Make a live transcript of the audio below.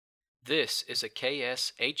This is a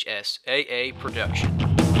KSHSAA production.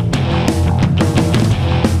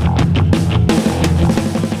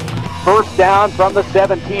 First down from the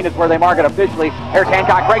 17 is where they mark it officially. Here's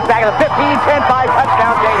Hancock, breaks back at the 15, 10-5,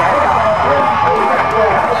 touchdown, Jade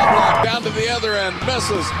Hancock. Down to the other end,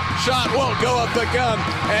 misses. Shot won't go up the gun,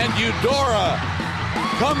 and Eudora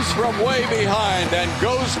comes from way behind and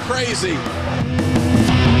goes crazy.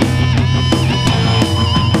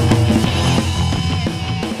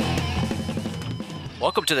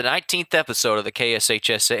 Welcome to the 19th episode of the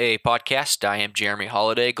KSHSAA podcast. I am Jeremy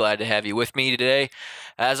Holiday. Glad to have you with me today.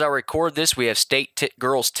 As I record this, we have state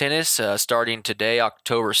girls tennis starting today,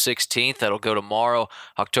 October 16th. That'll go tomorrow,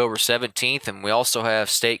 October 17th. And we also have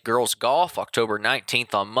state girls golf, October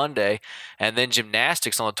 19th on Monday. And then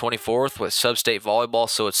gymnastics on the 24th with sub-state volleyball.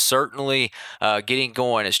 So it's certainly getting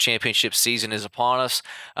going as championship season is upon us.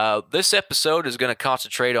 This episode is going to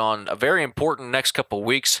concentrate on a very important next couple of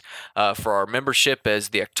weeks for our membership, as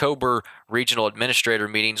the October regional administrator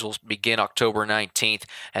meetings will begin October 19th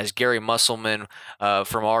as Gary Musselman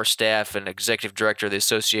from our staff and executive director of the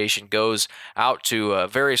association goes out to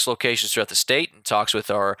various locations throughout the state and talks with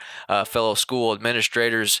our fellow school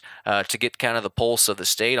administrators to get kind of the pulse of the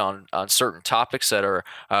state on certain topics that are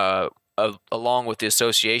along with the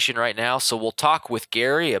association right now. So we'll talk with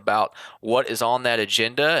Gary about what is on that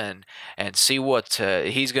agenda and see what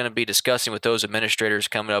he's going to be discussing with those administrators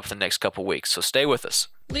coming up the next couple weeks. So stay with us.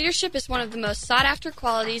 Leadership is one of the most sought-after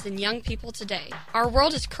qualities in young people today. Our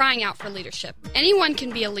world is crying out for leadership. Anyone can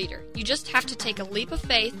be a leader. You just have to take a leap of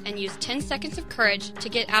faith and use 10 seconds of courage to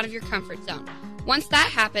get out of your comfort zone. Once that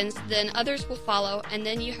happens, then others will follow, and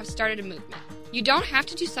then you have started a movement. You don't have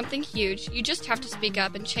to do something huge, you just have to speak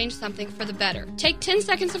up and change something for the better. Take 10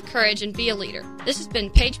 seconds of courage and be a leader. This has been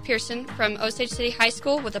Paige Pearson from Osage City High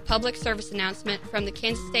School with a public service announcement from the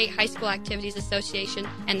Kansas State High School Activities Association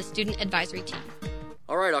and the Student Advisory Team.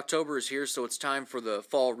 All right, October is here, so it's time for the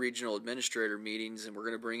fall regional administrator meetings, and we're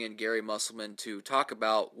going to bring in Gary Musselman to talk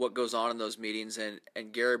about what goes on in those meetings. And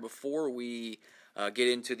Gary, before we get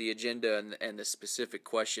into the agenda and the specific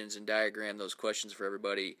questions and diagram those questions for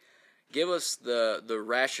everybody, give us the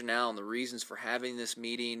rationale and the reasons for having this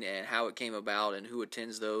meeting and how it came about and who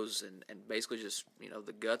attends those and basically just,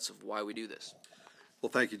 the guts of why we do this. Well,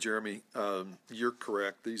 thank you, Jeremy. You're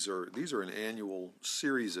correct. These are an annual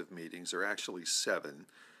series of meetings. They're actually 7.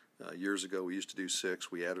 Years ago, we used to do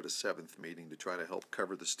 6. We added a 7th meeting to try to help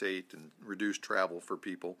cover the state and reduce travel for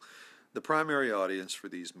people. The primary audience for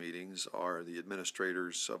these meetings are the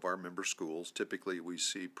administrators of our member schools. Typically, we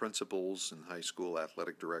see principals and high school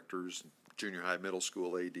athletic directors, junior high, middle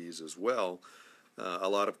school ADs as well. A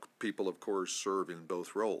lot of people, of course, serve in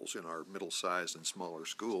both roles. In our middle-sized and smaller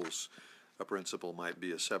schools, a principal might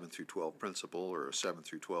be a 7 through 12 principal or a 7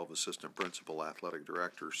 through 12 assistant principal athletic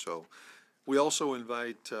director. So we also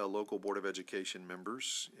invite local Board of Education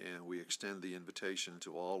members, and we extend the invitation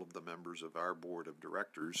to all of the members of our Board of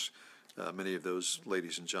Directors. Many of those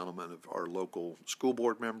ladies and gentlemen are local school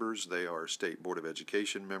board members. They are State Board of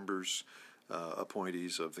Education members,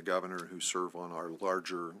 appointees of the governor who serve on our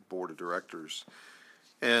larger Board of Directors.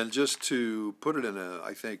 And just to put it in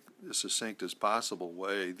I think, succinct as possible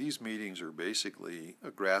way, these meetings are basically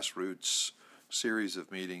a grassroots series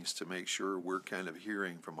of meetings to make sure we're kind of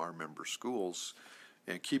hearing from our member schools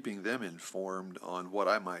and keeping them informed on what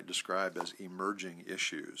I might describe as emerging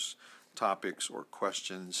issues, topics or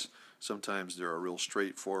questions. Sometimes they're a real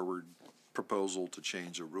straightforward proposal to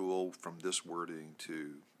change a rule from this wording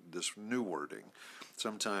to this new wording.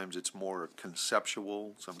 Sometimes it's more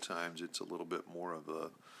conceptual. Sometimes it's a little bit more of a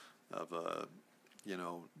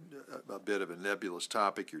bit of a nebulous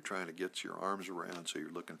topic you're trying to get your arms around, so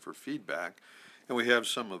you're looking for feedback. And we have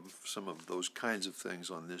some of those kinds of things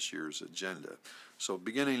on this year's agenda. So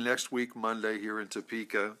beginning next week, Monday, here in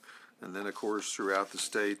Topeka, and then, of course, throughout the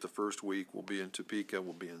state, the first week we'll be in Topeka,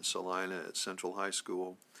 we'll be in Salina at Central High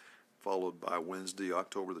School, followed by Wednesday,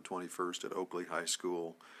 October the 21st at Oakley High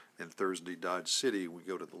School, and Thursday, Dodge City, we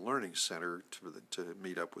go to the Learning Center to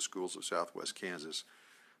meet up with schools of Southwest Kansas.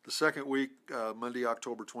 The second week, Monday,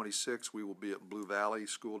 October 26th, we will be at Blue Valley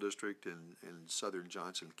School District in southern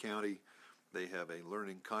Johnson County. They have a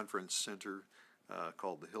learning conference center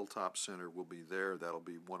called the Hilltop Center. We'll be there. That'll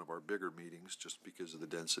be one of our bigger meetings just because of the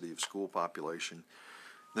density of school population.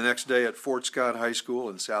 The next day at Fort Scott High School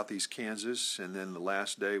in southeast Kansas, and then the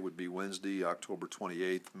last day would be Wednesday, October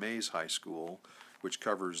 28th, Mays High School, which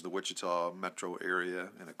covers the Wichita metro area,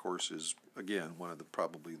 and of course is, again, one of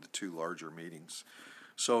probably the 2 larger meetings.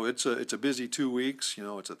 So it's a busy 2 weeks.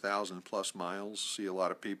 It's 1,000+ miles, see a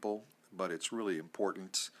lot of people, but it's really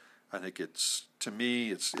important I think to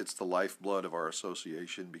me, it's the lifeblood of our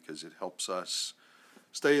association because it helps us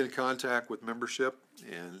stay in contact with membership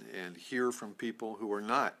and hear from people who are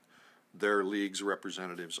not their league's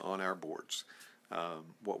representatives on our boards.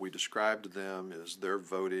 What we describe to them is they're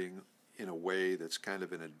voting in a way that's kind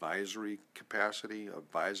of an advisory capacity,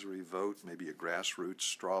 advisory vote, maybe a grassroots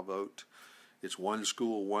straw vote. It's one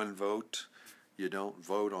school, one vote. You don't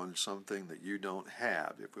vote on something that you don't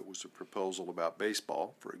have. If it was a proposal about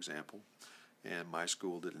baseball, for example, and my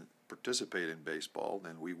school didn't participate in baseball,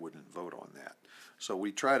 then we wouldn't vote on that. So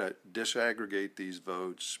we try to disaggregate these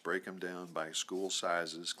votes, break them down by school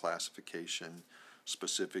sizes, classification,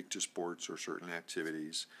 specific to sports or certain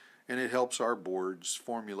activities, and it helps our boards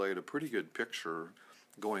formulate a pretty good picture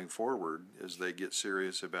going forward as they get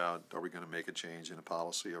serious about, are we going to make a change in a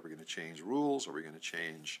policy? Are we going to change rules? Are we going to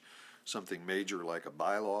change something major like a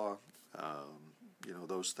bylaw?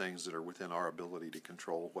 Those things that are within our ability to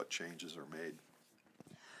control what changes are made.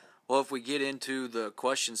 Well, if we get into the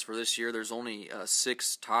questions for this year, there's only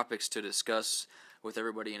 6 topics to discuss with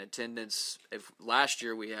everybody in attendance. If last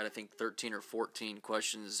year we had, I think, 13 or 14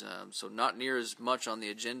 questions, so not near as much on the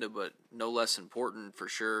agenda, but no less important for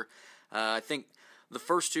sure. I think the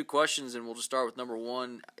first 2 questions, and we'll just start with number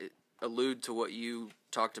 1, allude to what you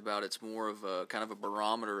talked about. It's more of a kind of a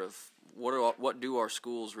barometer of what do our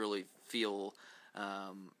schools really feel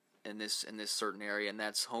in this certain area, and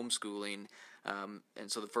that's homeschooling.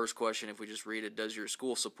 And so the first question, if we just read it, does your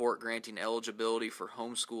school support granting eligibility for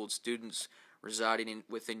homeschooled students residing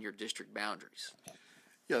within your district boundaries?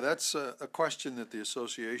 Yeah, that's a question that the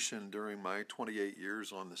association, during my 28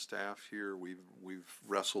 years on the staff here, we've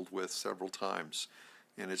wrestled with several times.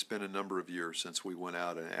 And it's been a number of years since we went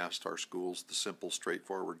out and asked our schools the simple,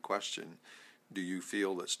 straightforward question: do you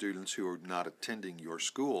feel that students who are not attending your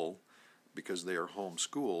school because they are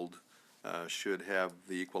homeschooled should have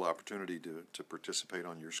the equal opportunity to participate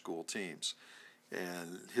on your school teams?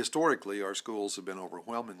 And historically, our schools have been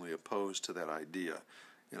overwhelmingly opposed to that idea.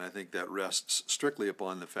 And I think that rests strictly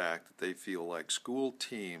upon the fact that they feel like school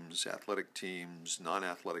teams, athletic teams,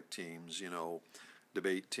 non-athletic teams,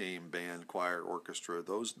 debate team, band, choir, orchestra,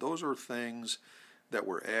 those are things that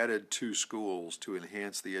were added to schools to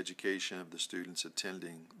enhance the education of the students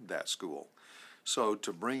attending that school. So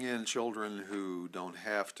to bring in children who don't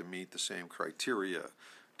have to meet the same criteria,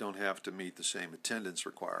 don't have to meet the same attendance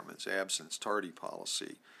requirements, absence, tardy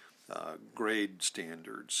policy, grade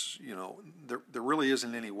standards, there really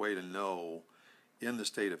isn't any way to know in the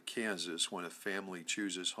state of Kansas when a family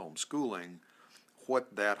chooses homeschooling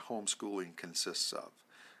what that homeschooling consists of.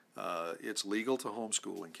 It's legal to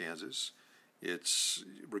homeschool in Kansas. It's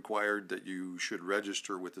required that you should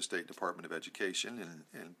register with the State Department of Education,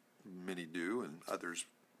 and many do, and others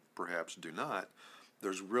perhaps do not.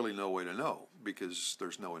 There's really no way to know because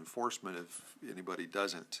there's no enforcement if anybody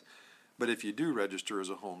doesn't. But if you do register as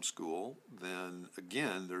a homeschool, then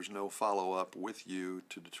again, there's no follow-up with you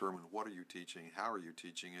to determine what are you teaching, how are you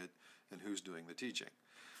teaching it, and who's doing the teaching.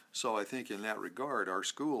 So I think in that regard, our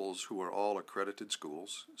schools, who are all accredited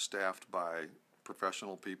schools, staffed by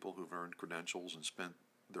professional people who've earned credentials and spent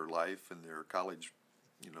their life and their college,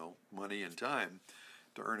 money and time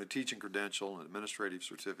to earn a teaching credential, an administrative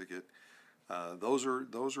certificate, those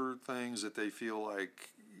are things that they feel like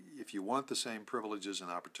if you want the same privileges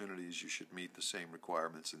and opportunities, you should meet the same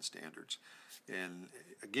requirements and standards. And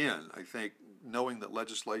again, I think knowing that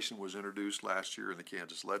legislation was introduced last year in the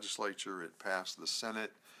Kansas legislature, it passed the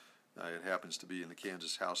Senate, it happens to be in the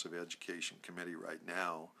Kansas House of Education Committee right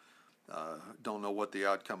now. Don't know what the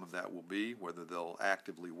outcome of that will be, whether they'll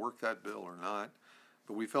actively work that bill or not.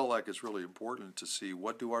 But we felt like it's really important to see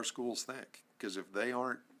what do our schools think, because if they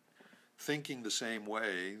aren't thinking the same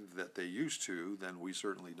way that they used to, then we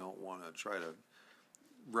certainly don't want to try to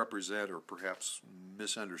represent or perhaps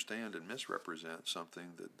misunderstand and misrepresent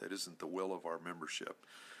something that isn't the will of our membership.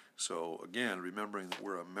 So again, remembering that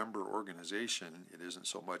we're a member organization, it isn't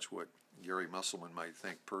so much what Gary Musselman might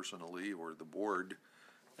think personally or the board.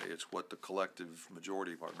 It's what the collective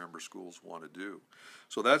majority of our member schools want to do.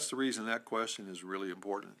 So that's the reason that question is really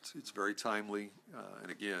important. It's very timely.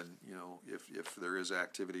 And again, if there is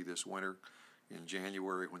activity this winter in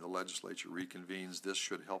January when the legislature reconvenes, this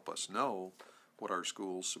should help us know what our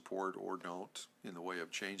schools support or don't in the way of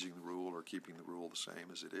changing the rule or keeping the rule the same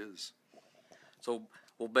as it is. So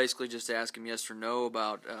we'll basically just ask them yes or no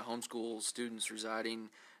about homeschool students residing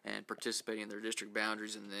and participating in their district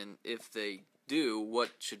boundaries, and then if they do, what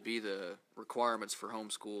should be the requirements for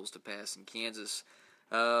homeschools to pass in Kansas.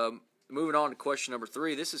 Moving on to question number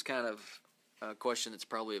 3, this is kind of a question that's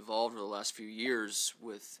probably evolved over the last few years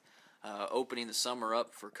with opening the summer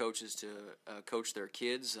up for coaches to coach their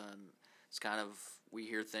kids. It's kind of, we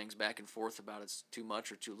hear things back and forth about it's too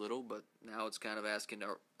much or too little, but now it's kind of asking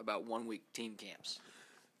about 1 week team camps.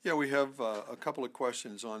 Yeah, we have a couple of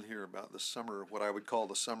questions on here about the summer, what I would call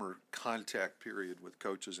the summer contact period with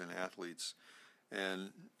coaches and athletes. And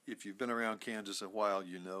if you've been around Kansas a while,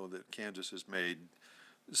 you know that Kansas has made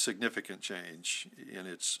significant change in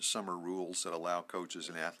its summer rules that allow coaches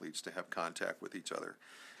and athletes to have contact with each other.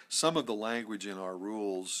 Some of the language in our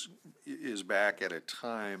rules is back at a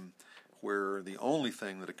time where the only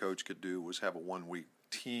thing that a coach could do was have a 1 week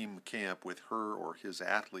team camp with her or his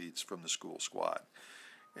athletes from the school squad.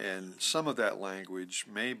 And some of that language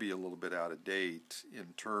may be a little bit out of date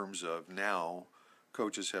in terms of now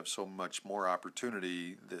coaches have so much more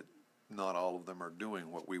opportunity that not all of them are doing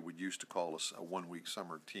what we would used to call a 1 week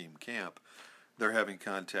summer team camp. They're having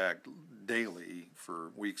contact daily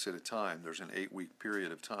for weeks at a time. There's an 8 week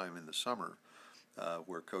period of time in the summer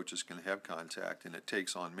where coaches can have contact, and it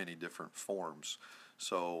takes on many different forms.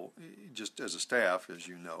 So just as a staff, as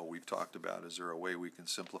you know, we've talked about, is there a way we can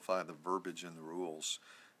simplify the verbiage in the rules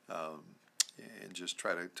and just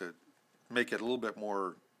try to make it a little bit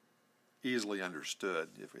more easily understood,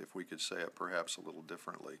 if we could say it perhaps a little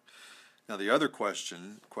differently. Now the other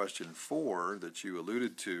question 4 that you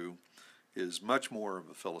alluded to, is much more of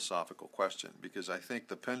a philosophical question, because I think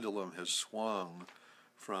the pendulum has swung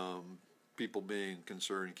from people being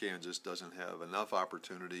concerned Kansas doesn't have enough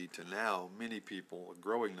opportunity to now many people, a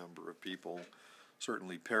growing number of people,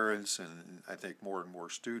 certainly parents and I think more and more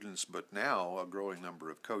students, but now a growing number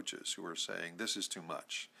of coaches who are saying this is too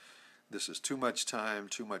much. This is too much time,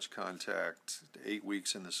 too much contact, 8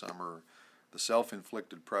 weeks in the summer. The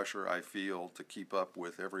self-inflicted pressure I feel to keep up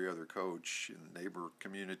with every other coach in neighbor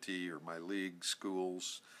community or my league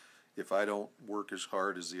schools, if I don't work as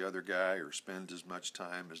hard as the other guy or spend as much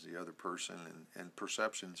time as the other person, and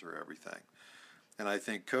perceptions are everything. And I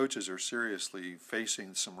think coaches are seriously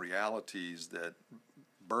facing some realities that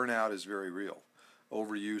burnout is very real.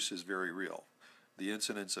 Overuse is very real. The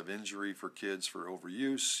incidence of injury for kids for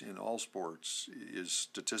overuse in all sports is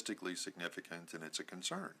statistically significant, and it's a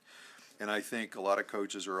concern. And I think a lot of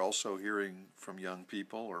coaches are also hearing from young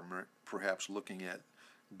people, or perhaps looking at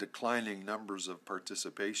declining numbers of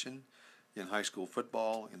participation in high school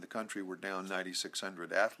football. In the country, we're down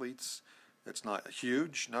 9,600 athletes. That's not a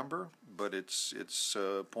huge number, but it's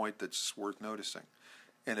a point that's worth noticing.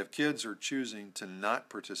 And if kids are choosing to not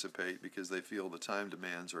participate because they feel the time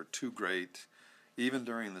demands are too great, even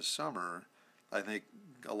during the summer, I think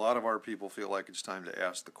a lot of our people feel like it's time to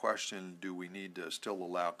ask the question, do we need to still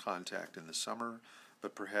allow contact in the summer,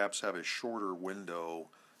 but perhaps have a shorter window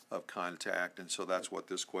of contact? And so that's what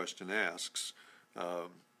this question asks.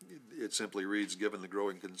 It simply reads, given the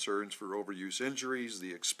growing concerns for overuse injuries,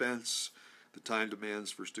 the expense, the time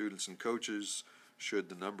demands for students and coaches, should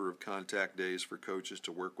the number of contact days for coaches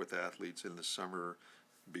to work with athletes in the summer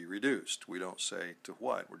be reduced? We don't say to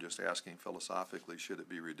what. We're just asking philosophically, should it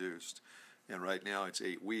be reduced? And right now it's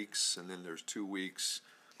 8 weeks, and then there's 2 weeks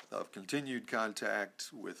of continued contact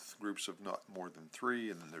with groups of not more than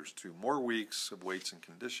 3, and then there's 2 more weeks of weights and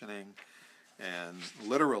conditioning. And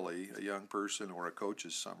literally, a young person or a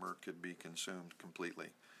coach's summer could be consumed completely.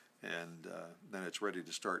 And then it's ready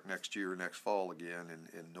to start next year, next fall again,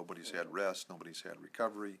 and nobody's had rest, nobody's had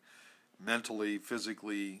recovery. Mentally,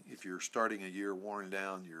 physically, if you're starting a year worn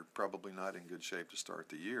down, you're probably not in good shape to start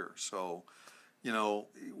the year. So, you know,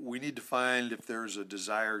 we need to find if there's a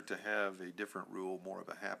desire to have a different rule, more of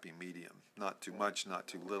a happy medium. Not too much, not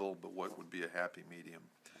too little, but what would be a happy medium.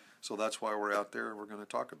 So that's why we're out there, and we're going to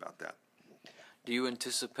talk about that. Do you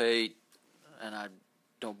anticipate, and I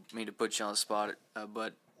don't mean to put you on the spot,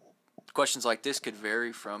 but questions like this could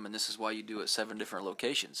vary from, and this is why you do it 7 different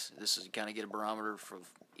locations. This is, you kind of get a barometer for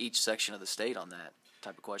each section of the state on that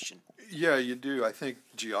type of question. Yeah, you do. I think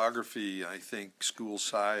geography, I think school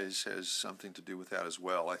size has something to do with that as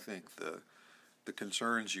well. I think the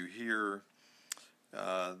concerns you hear,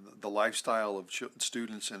 the lifestyle of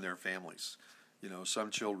students and their families. You know, some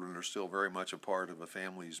children are still very much a part of a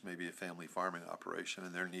family's, maybe a family farming operation,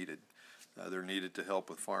 and they're needed. They're needed to help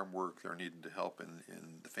with farm work. They're needed to help in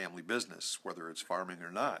the family business, whether it's farming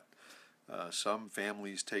or not. Some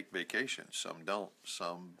families take vacations, some don't.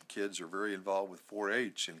 Some kids are very involved with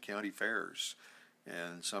 4-H and county fairs,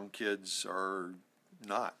 and some kids are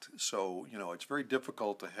not. So, you know, it's very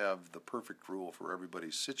difficult to have the perfect rule for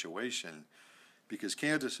everybody's situation, because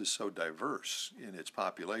Kansas is so diverse in its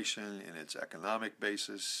population, in its economic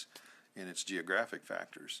basis, in its geographic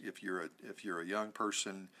factors. If you're a young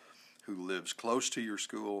person who lives close to your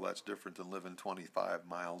school, that's different than living 25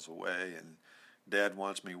 miles away, and Dad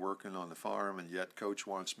wants me working on the farm, and yet Coach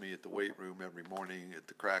wants me at the weight room every morning at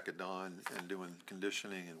the crack of dawn and doing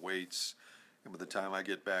conditioning and weights. And by the time I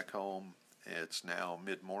get back home, it's now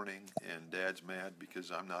mid-morning, and Dad's mad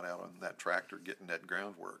because I'm not out on that tractor getting that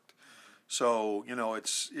ground worked. So,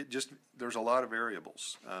 there's a lot of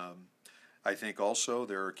variables. I think also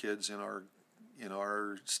there are kids in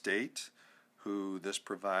our state who this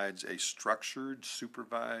provides a structured,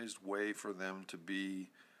 supervised way for them to be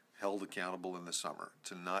held accountable in the summer,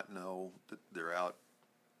 to not know that they're out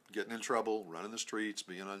getting in trouble, running the streets,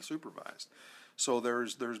 being unsupervised. So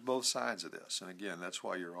there's both sides of this. And again, that's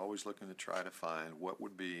why you're always looking to try to find what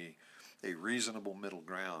would be a reasonable middle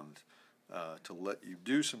ground to let you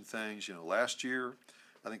do some things. Last year,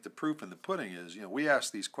 I think the proof in the pudding is, we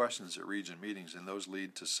ask these questions at region meetings, and those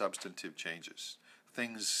lead to substantive changes.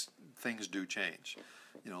 Things do change.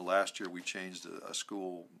 Last year we changed a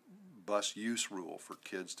school bus use rule for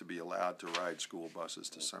kids to be allowed to ride school buses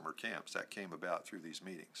to summer camps. That came about through these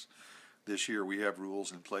meetings. This year we have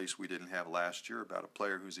rules in place we didn't have last year about a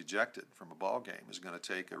player who's ejected from a ball game is going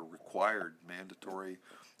to take a required mandatory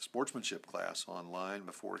sportsmanship class online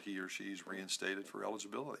before he or she's reinstated for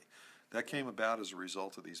eligibility. That came about as a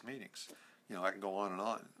result of these meetings. I can go on and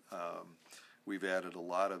on. We've added a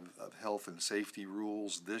lot of health and safety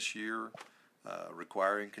rules this year,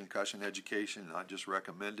 requiring concussion education, not just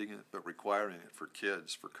recommending it, but requiring it for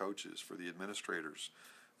kids, for coaches, for the administrators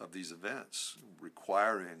of these events,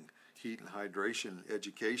 requiring heat and hydration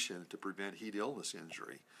education to prevent heat illness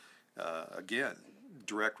injury. Again,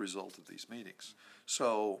 direct result of these meetings.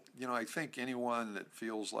 So, I think anyone that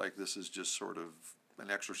feels like this is just sort of an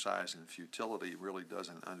exercise in futility really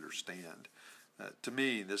doesn't understand. To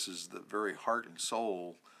me, this is the very heart and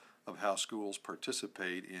soul of how schools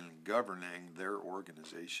participate in governing their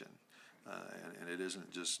organization. And it isn't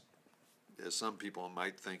just, as some people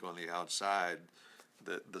might think on the outside,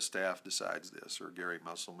 that the staff decides this or Gary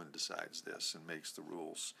Musselman decides this and makes the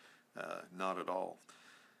rules. Not at all.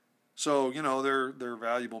 So, they're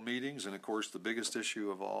valuable meetings, and of course the biggest issue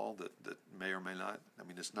of all that may or may not,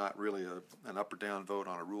 it's not really an up or down vote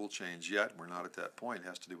on a rule change yet. We're not at that point. It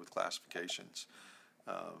has to do with classifications.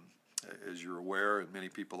 As you're aware, and many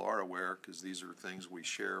people are aware, because these are things we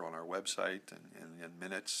share on our website and in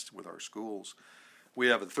minutes with our schools, we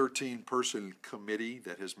have a 13-person committee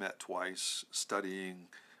that has met twice studying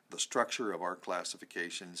the structure of our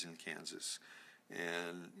classifications in Kansas.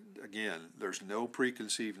 And again, there's no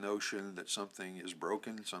preconceived notion that something is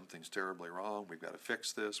broken, something's terribly wrong, we've got to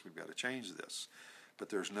fix this, we've got to change this. But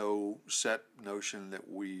there's no set notion that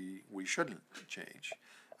we shouldn't change.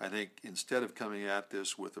 I think instead of coming at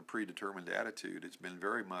this with a predetermined attitude, it's been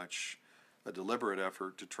very much a deliberate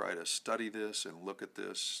effort to try to study this and look at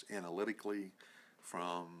this analytically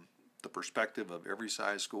from the perspective of every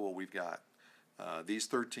size school we've got. These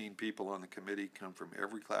 13 people on the committee come from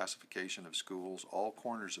every classification of schools, all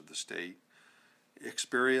corners of the state,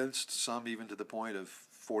 experienced, some even to the point of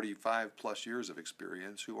 45 plus years of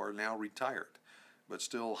experience, who are now retired, but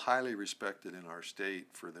still highly respected in our state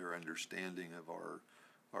for their understanding of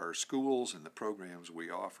our schools and the programs we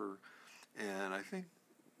offer. And I think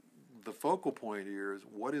the focal point here is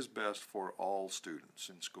what is best for all students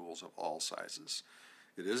in schools of all sizes.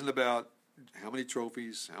 It isn't about how many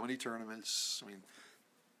trophies, how many tournaments.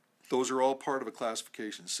 Those are all part of a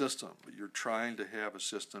classification system, but you're trying to have a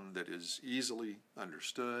system that is easily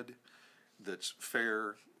understood, that's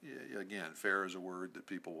fair. Again, fair is a word that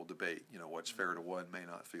people will debate. What's fair to one may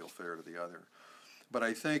not feel fair to the other. But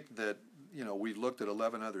I think that, we've looked at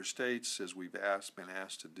 11 other states, as we've been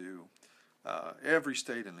asked to do. Every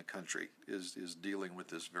state in the country is dealing with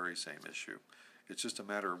this very same issue. It's just a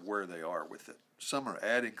matter of where they are with it. Some are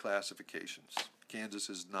adding classifications. Kansas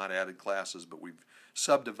has not added classes, but we've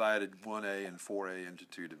subdivided 1A and 4A into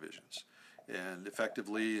two divisions. And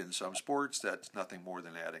effectively, in some sports, that's nothing more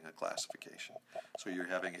than adding a classification. So you're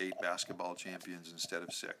having 8 basketball champions instead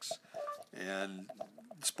of 6. And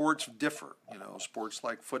sports differ, sports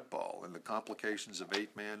like football and the complications of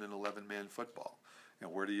 8-man and 11-man football.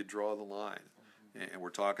 And where do you draw the line? And we're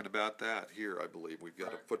talking about that here, I believe. We've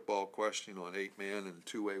got a football question on 8-man and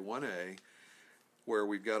 2A, 1A, where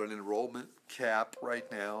we've got an enrollment cap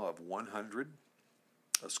right now of 100.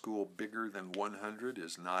 A school bigger than 100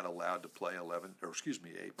 is not allowed to play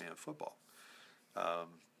 8-man football.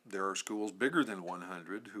 There are schools bigger than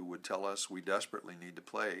 100 who would tell us we desperately need to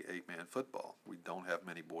play 8-man football. We don't have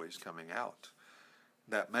many boys coming out.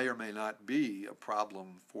 That may or may not be a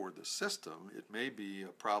problem for the system. It may be a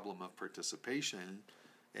problem of participation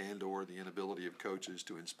and or the inability of coaches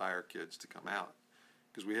to inspire kids to come out.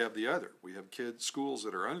 because we have the other. We have schools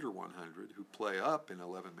that are under 100 who play up in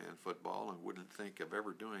 11-man football and wouldn't think of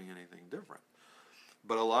ever doing anything different.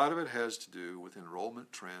 But a lot of it has to do with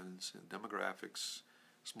enrollment trends and demographics,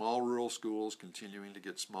 small rural schools continuing to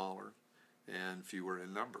get smaller and fewer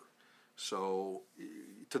in number. So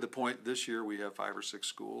to the point this year we have 5 or 6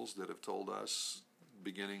 schools that have told us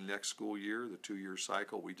beginning next school year, the 2-year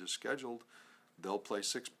cycle we just scheduled, they'll play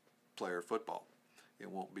 6-player football.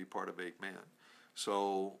 It won't be part of 8-man.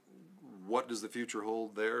 So what does the future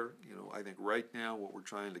hold there? You know, I think right now what we're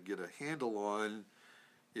trying to get a handle on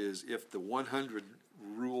is if the 100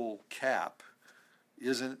 rule cap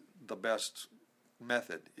isn't the best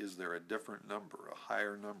method, is there a different number, a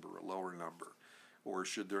higher number, a lower number? Or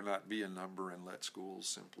should there not be a number and let schools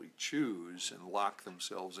simply choose and lock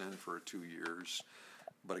themselves in for 2 years?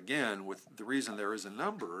 But again, with the reason there is a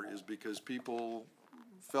number is because people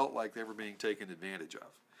felt like they were being taken advantage of.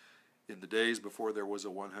 In the days before there was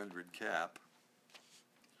a 100 cap,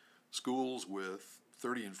 schools with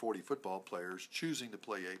 30 and 40 football players choosing to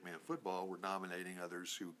play 8-man football were nominating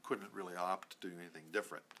others who couldn't really opt to do anything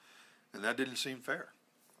different. And that didn't seem fair.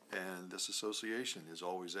 And this association is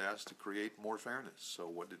always asked to create more fairness. So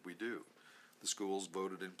what did we do? The schools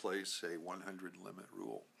voted in place a 100 limit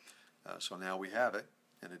rule. So now we have it,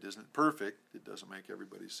 and it isn't perfect. It doesn't make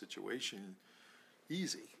everybody's situation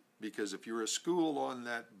easy. Because if you're a school on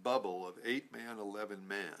that bubble of 8-man,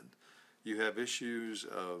 11-man, you have issues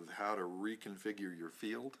of how to reconfigure your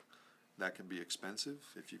field. That can be expensive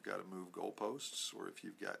if you've got to move goalposts or if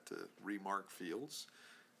you've got to remark fields.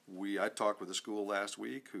 I talked with a school last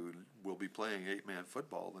week who will be playing 8-man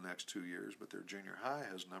football the next 2 years, but their junior high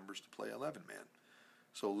has numbers to play 11-man.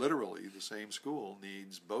 So literally the same school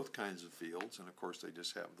needs both kinds of fields, and of course they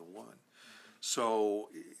just have the one. So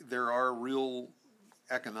there are real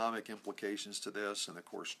economic implications to this, and of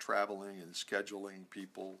course traveling and scheduling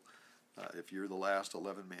people. If you're the last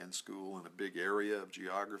 11-man school in a big area of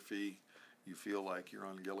geography, you feel like you're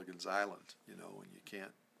on Gilligan's Island, you know, and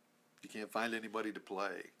you can't find anybody to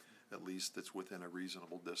play, at least that's within a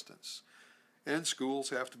reasonable distance. And schools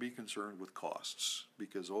have to be concerned with costs,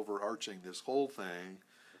 because overarching this whole thing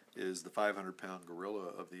is the 500-pound gorilla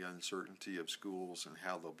of the uncertainty of schools and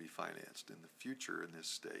how they'll be financed in the future in this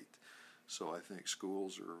state. So I think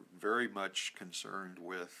schools are very much concerned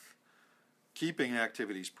with keeping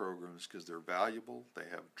activities programs because they're valuable. They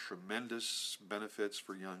have tremendous benefits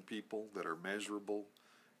for young people that are measurable,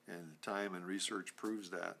 and time and research proves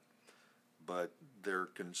that. But they're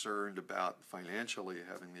concerned about financially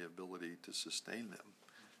having the ability to sustain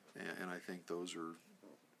them. And I think those are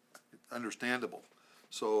understandable.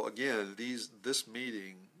 So again, this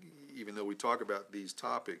meeting, even though we talk about these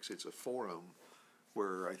topics, it's a forum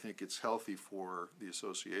where I think it's healthy for the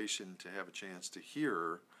association to have a chance to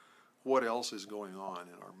hear what else is going on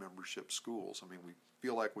in our membership schools. I mean, we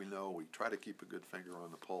feel like we know, we try to keep a good finger on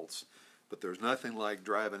the pulse, but there's nothing like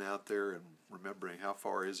driving out there and remembering how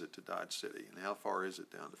far is it to Dodge City and how far is it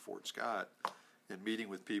down to Fort Scott, and meeting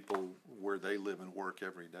with people where they live and work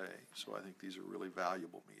every day. So I think these are really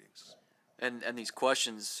valuable meetings. And these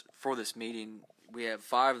questions for this meeting, we have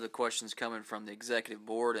 5 of the questions coming from the executive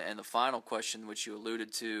board, and the final question, which you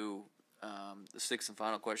alluded to, the 6th and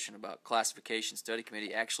final question about classification study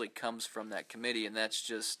committee, actually comes from that committee, and that's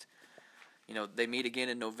just, you know, they meet again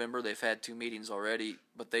in November. They've had 2 meetings already,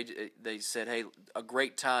 but they said, hey, a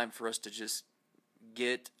great time for us to just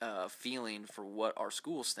get a feeling for what our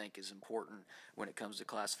schools think is important when it comes to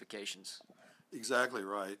classifications. Exactly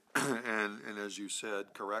right. And as you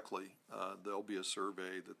said correctly, there'll be a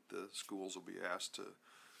survey that the schools will be asked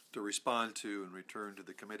to respond to and return to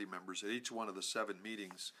the committee members. At each one of the 7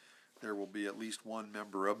 meetings, there will be at least one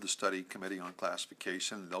member of the study committee on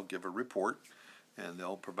classification. They'll give a report, and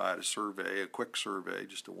they'll provide a survey, a quick survey,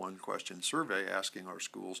 just a 1-question survey asking our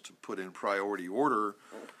schools to put in priority order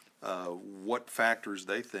what factors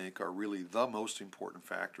they think are really the most important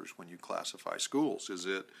factors when you classify schools. Is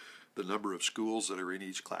it the number of schools that are in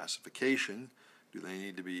each classification? Do they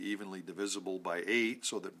need to be evenly divisible by 8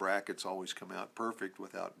 so that brackets always come out perfect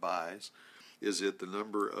without buys? Is it the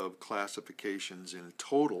number of classifications in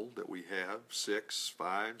total that we have, 6,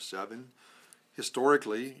 5, 7?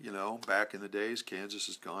 Historically, you know, back in the days, Kansas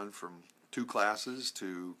has gone from 2 classes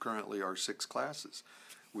to currently our 6 classes.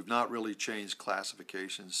 We've not really changed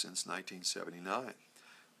classifications since 1979.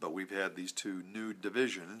 But we've had these 2 new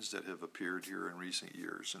divisions that have appeared here in recent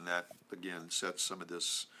years, and that, again, sets some of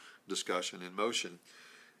this discussion in motion.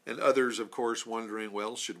 And others, of course, wondering,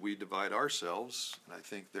 well, should we divide ourselves? And I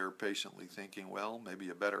think they're patiently thinking, well, maybe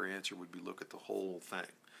a better answer would be look at the whole thing.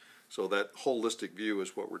 So that holistic view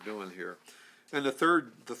is what we're doing here. And the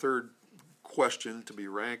third question to be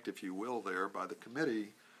ranked, if you will, there by the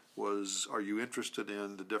committee was, are you interested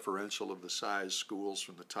in the differential of the size schools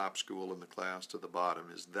from the top school in the class to the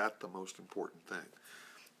bottom? Is that the most important thing?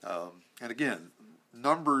 And again,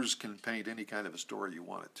 numbers can paint any kind of a story you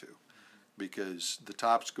want it to, because the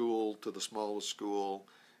top school to the smallest school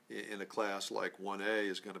in a class like 1A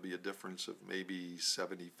is going to be a difference of maybe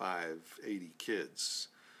 75, 80 kids.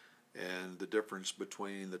 And the difference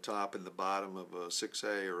between the top and the bottom of a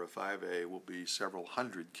 6A or a 5A will be several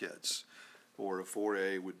hundred kids, or a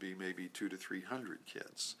 4A would be maybe 200 to 300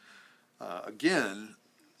 kids. Again,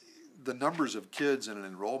 the numbers of kids in an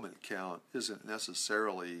enrollment count isn't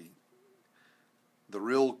necessarily the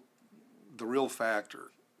real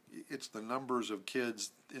factor. It's the numbers of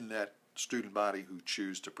kids in that student body who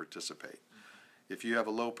choose to participate. If you have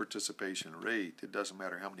a low participation rate, it doesn't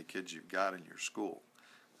matter how many kids you've got in your school.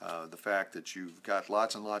 The fact that you've got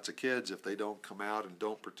lots and lots of kids, if they don't come out and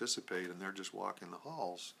don't participate and they're just walking the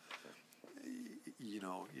halls,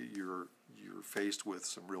 you're faced with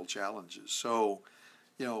some real challenges. So,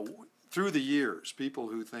 through the years, people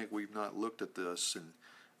who think we've not looked at this, and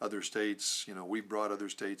other states, we brought other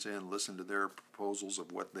states in, listened to their proposals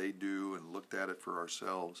of what they do, and looked at it for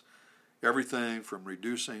ourselves. Everything from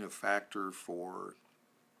reducing a factor for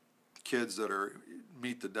kids that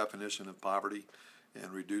meet the definition of poverty,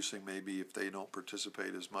 and reducing maybe if they don't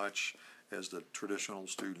participate as much as the traditional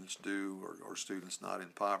students do, or students not in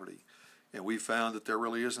poverty. And we found that there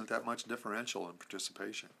really isn't that much differential in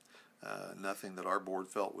participation. Nothing that our board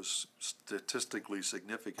felt was statistically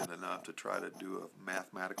significant enough to try to do a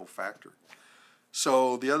mathematical factor.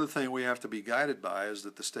 So the other thing we have to be guided by is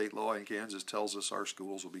that the state law in Kansas tells us our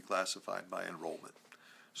schools will be classified by enrollment.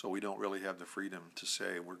 So we don't really have the freedom to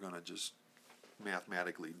say we're going to just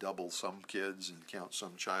mathematically double some kids and count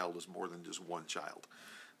some child as more than just one child.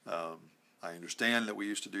 I understand that we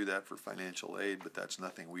used to do that for financial aid, but that's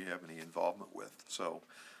nothing we have any involvement with. So,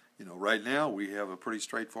 right now we have a pretty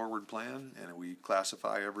straightforward plan, and we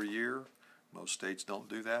classify every year. Most states don't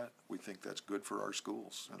do that. We think that's good for our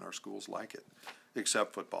schools, and our schools like it,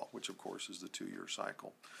 except football, which of course is the 2-year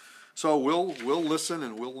cycle. So we'll listen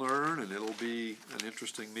and we'll learn, and it'll be an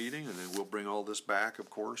interesting meeting, and then we'll bring all this back, of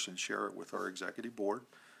course, and share it with our executive board.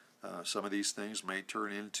 Some of these things may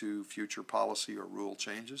turn into future policy or rule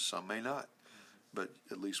changes. Some may not. But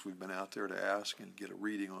at least we've been out there to ask and get a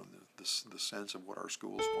reading on the sense of what our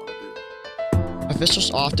schools want to do.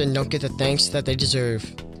 Officials often don't get the thanks that they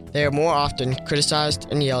deserve. They are more often criticized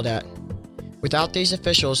and yelled at. Without these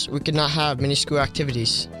officials, we could not have many school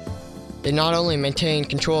activities. They not only maintain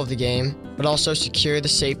control of the game, but also secure the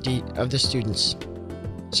safety of the students.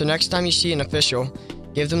 So next time you see an official,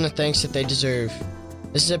 give them the thanks that they deserve.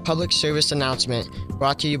 This is a public service announcement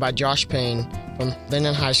brought to you by Josh Payne from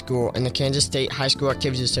Linden High School and the Kansas State High School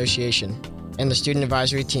Activities Association and the Student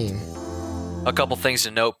Advisory Team. A couple things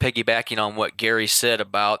to note, piggybacking on what Gary said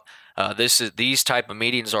about these type of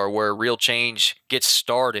meetings are where real change gets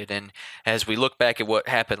started. And as we look back at what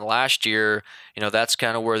happened last year, that's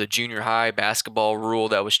kind of where the junior high basketball rule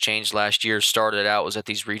that was changed last year started out, was at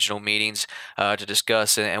these regional meetings to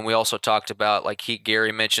discuss. And we also talked about, like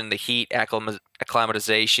Gary mentioned, the heat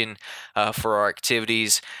acclimatization for our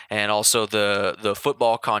activities, and also the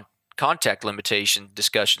football contact limitation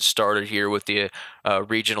discussion started here with the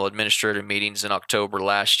regional administrative meetings in October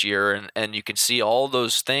last year, and you can see all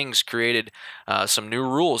those things created some new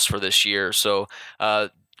rules for this year. So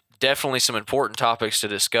definitely some important topics to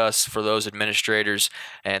discuss for those administrators,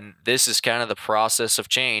 and this is kind of the process of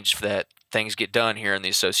change that things get done here in the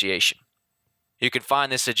association. You can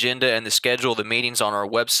find this agenda and the schedule of the meetings on our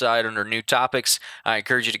website under new topics. I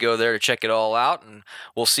encourage you to go there to check it all out, and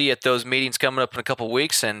we'll see you at those meetings coming up in a couple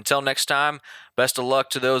weeks. And until next time, best of luck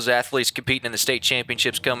to those athletes competing in the state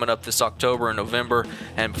championships coming up this October and November.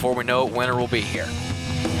 And before we know it, winter will be here.